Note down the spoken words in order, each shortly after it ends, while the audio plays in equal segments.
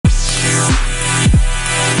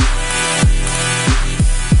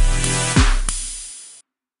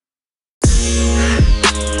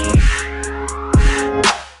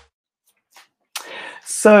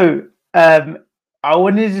So, um, I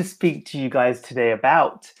wanted to speak to you guys today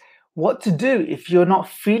about what to do if you're not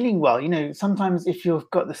feeling well. Sometimes if you've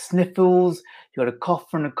got the sniffles, you've got a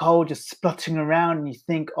cough and a cold, just spluttering around, and you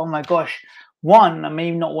think, oh my gosh, one, I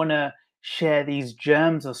may not want to share these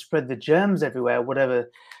germs or spread the germs everywhere,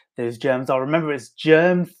 whatever those germs are. Remember, it's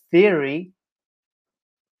germ theory,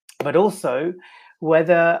 but also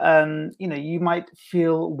whether you might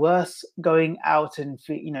feel worse going out and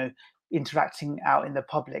interacting out in the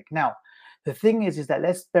public. Now, the thing is that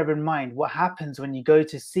let's bear in mind what happens when you go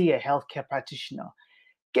to see a healthcare practitioner.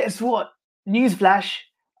 Guess what? Newsflash: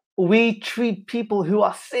 we treat people who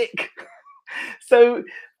are sick. So,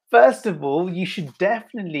 first of all, you should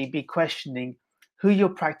definitely be questioning who your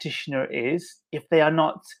practitioner is if they are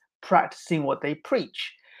not practicing what they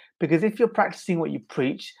preach. Because if you're practicing what you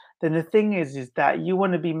preach, then the thing is that you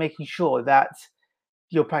want to be making sure that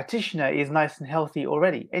your practitioner is nice and healthy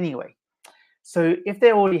already anyway. So if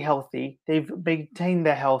they're already healthy, they've maintained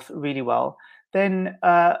their health really well, then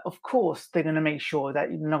of course they're going to make sure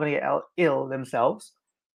that you're not going to get ill themselves.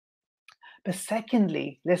 But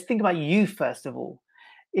secondly, let's think about you first of all.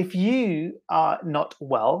 If you are not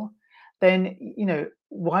well, then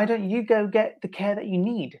why don't you go get the care that you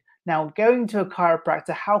need? Now, going to a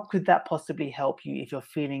chiropractor, how could that possibly help you if you're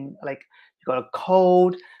feeling like you've got a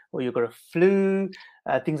cold or you've got a flu,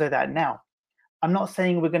 things like that? Now, I'm not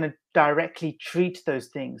saying we're going to directly treat those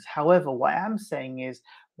things. However, what I am saying is,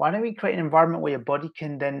 why don't we create an environment where your body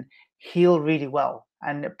can then heal really well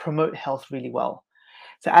and promote health really well?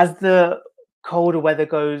 So as the colder weather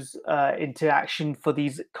goes into action for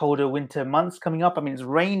these colder winter months coming up, I mean, it's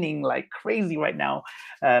raining like crazy right now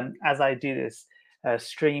as I do this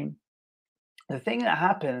stream. The thing that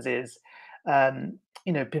happens is,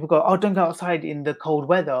 people go, oh, don't go outside in the cold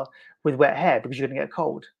weather with wet hair because you're going to get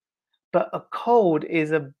cold. But a cold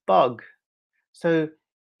is a bug. So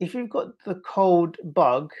if you've got the cold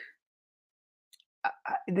bug,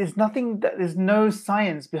 there's no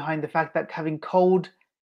science behind the fact that having cold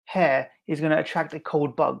hair is going to attract a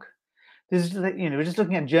cold bug. This is we're just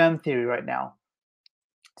looking at germ theory right now.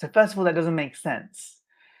 So first of all, that doesn't make sense.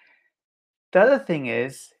 The other thing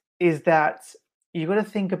is that you've got to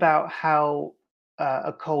think about how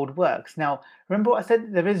a cold works. Now, remember what I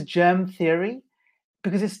said? There is germ theory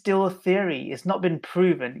because it's still a theory. It's not been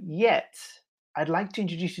proven yet. I'd like to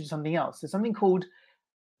introduce you to something else. There's something called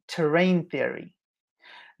terrain theory.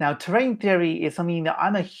 Now, terrain theory is something that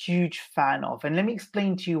I'm a huge fan of, and let me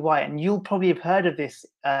explain to you why. And you'll probably have heard of this,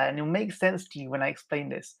 and it'll make sense to you when I explain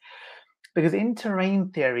this. Because in terrain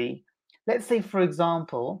theory, let's say, for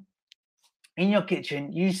example, in your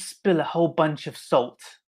kitchen, you spill a whole bunch of salt.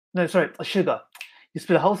 No, sorry, sugar. You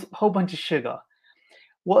spill a whole bunch of sugar.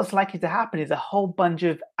 What's likely to happen is a whole bunch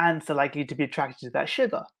of ants are likely to be attracted to that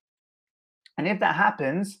sugar. And if that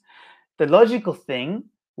happens, the logical thing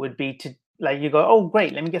would be to you go, oh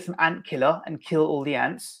great, let me get some ant killer and kill all the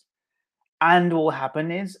ants. And what will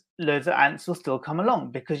happen is loads of ants will still come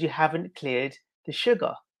along because you haven't cleared the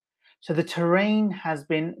sugar. So the terrain has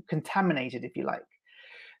been contaminated, if you like.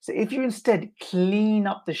 So if you instead clean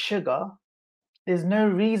up the sugar, there's no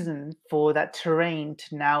reason for that terrain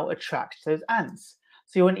to now attract those ants.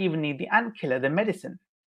 So you won't even need the ant killer, the medicine,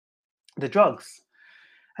 the drugs.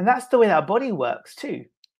 And that's the way that our body works too.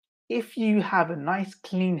 If you have a nice,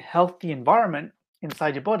 clean, healthy environment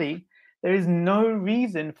inside your body, there is no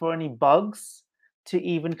reason for any bugs to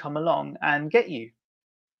even come along and get you.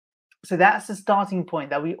 So that's the starting point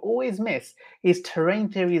that we always miss, is terrain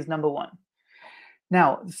theory is number one.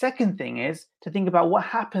 Now, the second thing is to think about what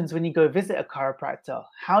happens when you go visit a chiropractor.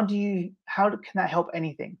 How can that help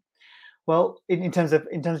anything? Well, in terms of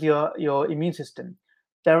your immune system,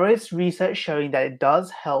 there is research showing that it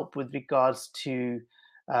does help with regards to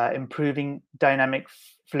improving dynamic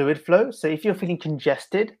fluid flow. So if you're feeling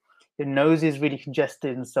congested, your nose is really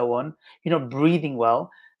congested and so on, you're not breathing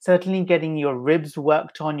well, certainly getting your ribs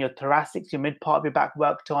worked on, your thoracics, your mid part of your back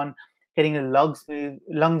worked on, getting the lungs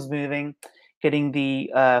moving, getting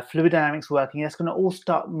the fluid dynamics working, that's going to all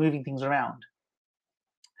start moving things around.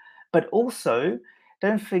 But also,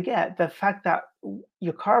 don't forget the fact that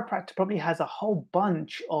your chiropractor probably has a whole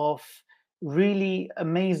bunch of really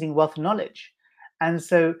amazing wealth of knowledge. And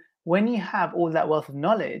so when you have all that wealth of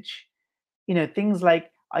knowledge, things like,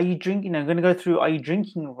 are you drinking, I'm going to go through, are you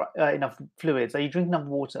drinking enough fluids? Are you drinking enough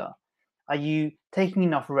water? Are you taking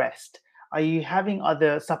enough rest? Are you having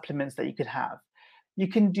other supplements that you could have? You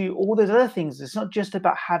can do all those other things. It's not just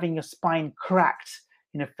about having your spine cracked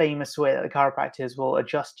in a famous way that the chiropractors will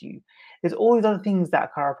adjust you. There's all these other things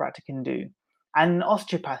that a chiropractor can do, and an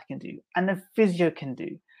osteopath can do, and a physio can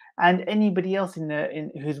do. and anybody else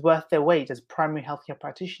who's worth their weight as primary healthcare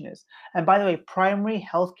practitioners. And by the way, primary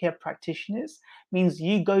healthcare practitioners means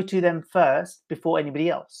you go to them first before anybody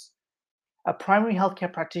else. A primary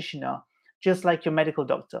healthcare practitioner, just like your medical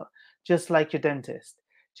doctor, just like your dentist,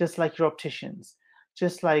 just like your opticians,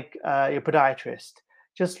 just like your podiatrist,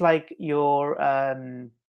 just like your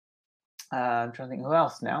I'm trying to think who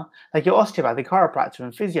else now, like your osteopath, the chiropractor,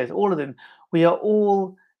 and physios, all of them. We are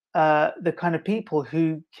all the kind of people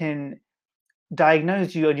who can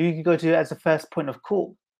diagnose you, or you can go to as a first point of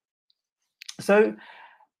call. So,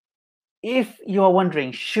 if you are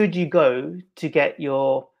wondering, should you go to get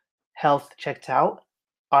your health checked out,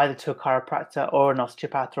 either to a chiropractor or an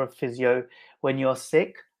osteopath or a physio when you're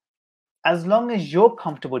sick, as long as you're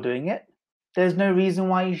comfortable doing it, there's no reason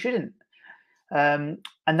why you shouldn't. And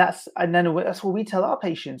that's what we tell our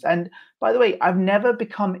patients. And by the way, I've never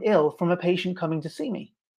become ill from a patient coming to see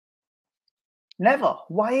me. Never.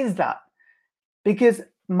 Why is that? Because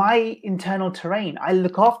my internal terrain, I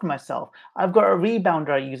look after myself. I've got a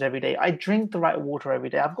rebounder I use every day. I drink the right water every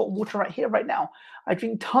day. I've got water right here, right now. I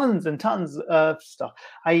drink tons and tons of stuff.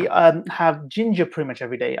 I have ginger pretty much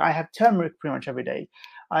every day. I have turmeric pretty much every day.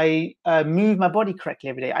 I move my body correctly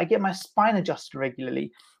every day. I get my spine adjusted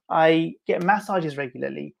regularly. I get massages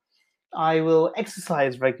regularly. I will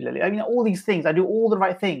exercise regularly. I mean, all these things. I do all the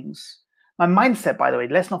right things. My mindset, by the way,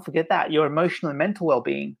 let's not forget that. Your emotional and mental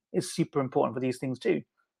well-being is super important for these things too.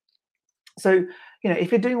 So,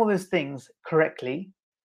 if you're doing all those things correctly,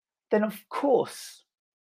 then of course,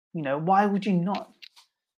 why would you not?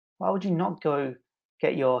 Why would you not go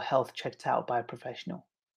get your health checked out by a professional?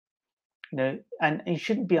 And you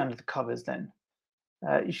shouldn't be under the covers then.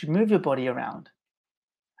 You should move your body around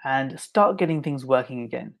and start getting things working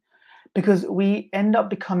again. Because we end up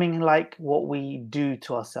becoming like what we do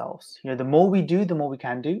to ourselves. The more we do, the more we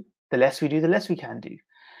can do. The less we do, the less we can do.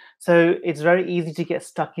 So it's very easy to get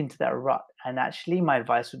stuck into that rut. And actually, my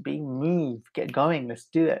advice would be move, get going, let's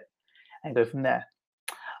do it, and go from there.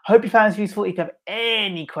 Hope you found this useful. If you have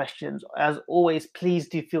any questions, as always, please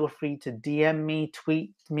do feel free to DM me,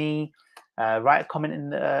 tweet me, write a comment in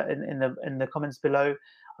the comments below.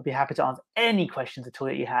 I'll be happy to answer any questions at all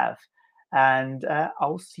that you have. And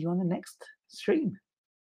I'll see you on the next stream.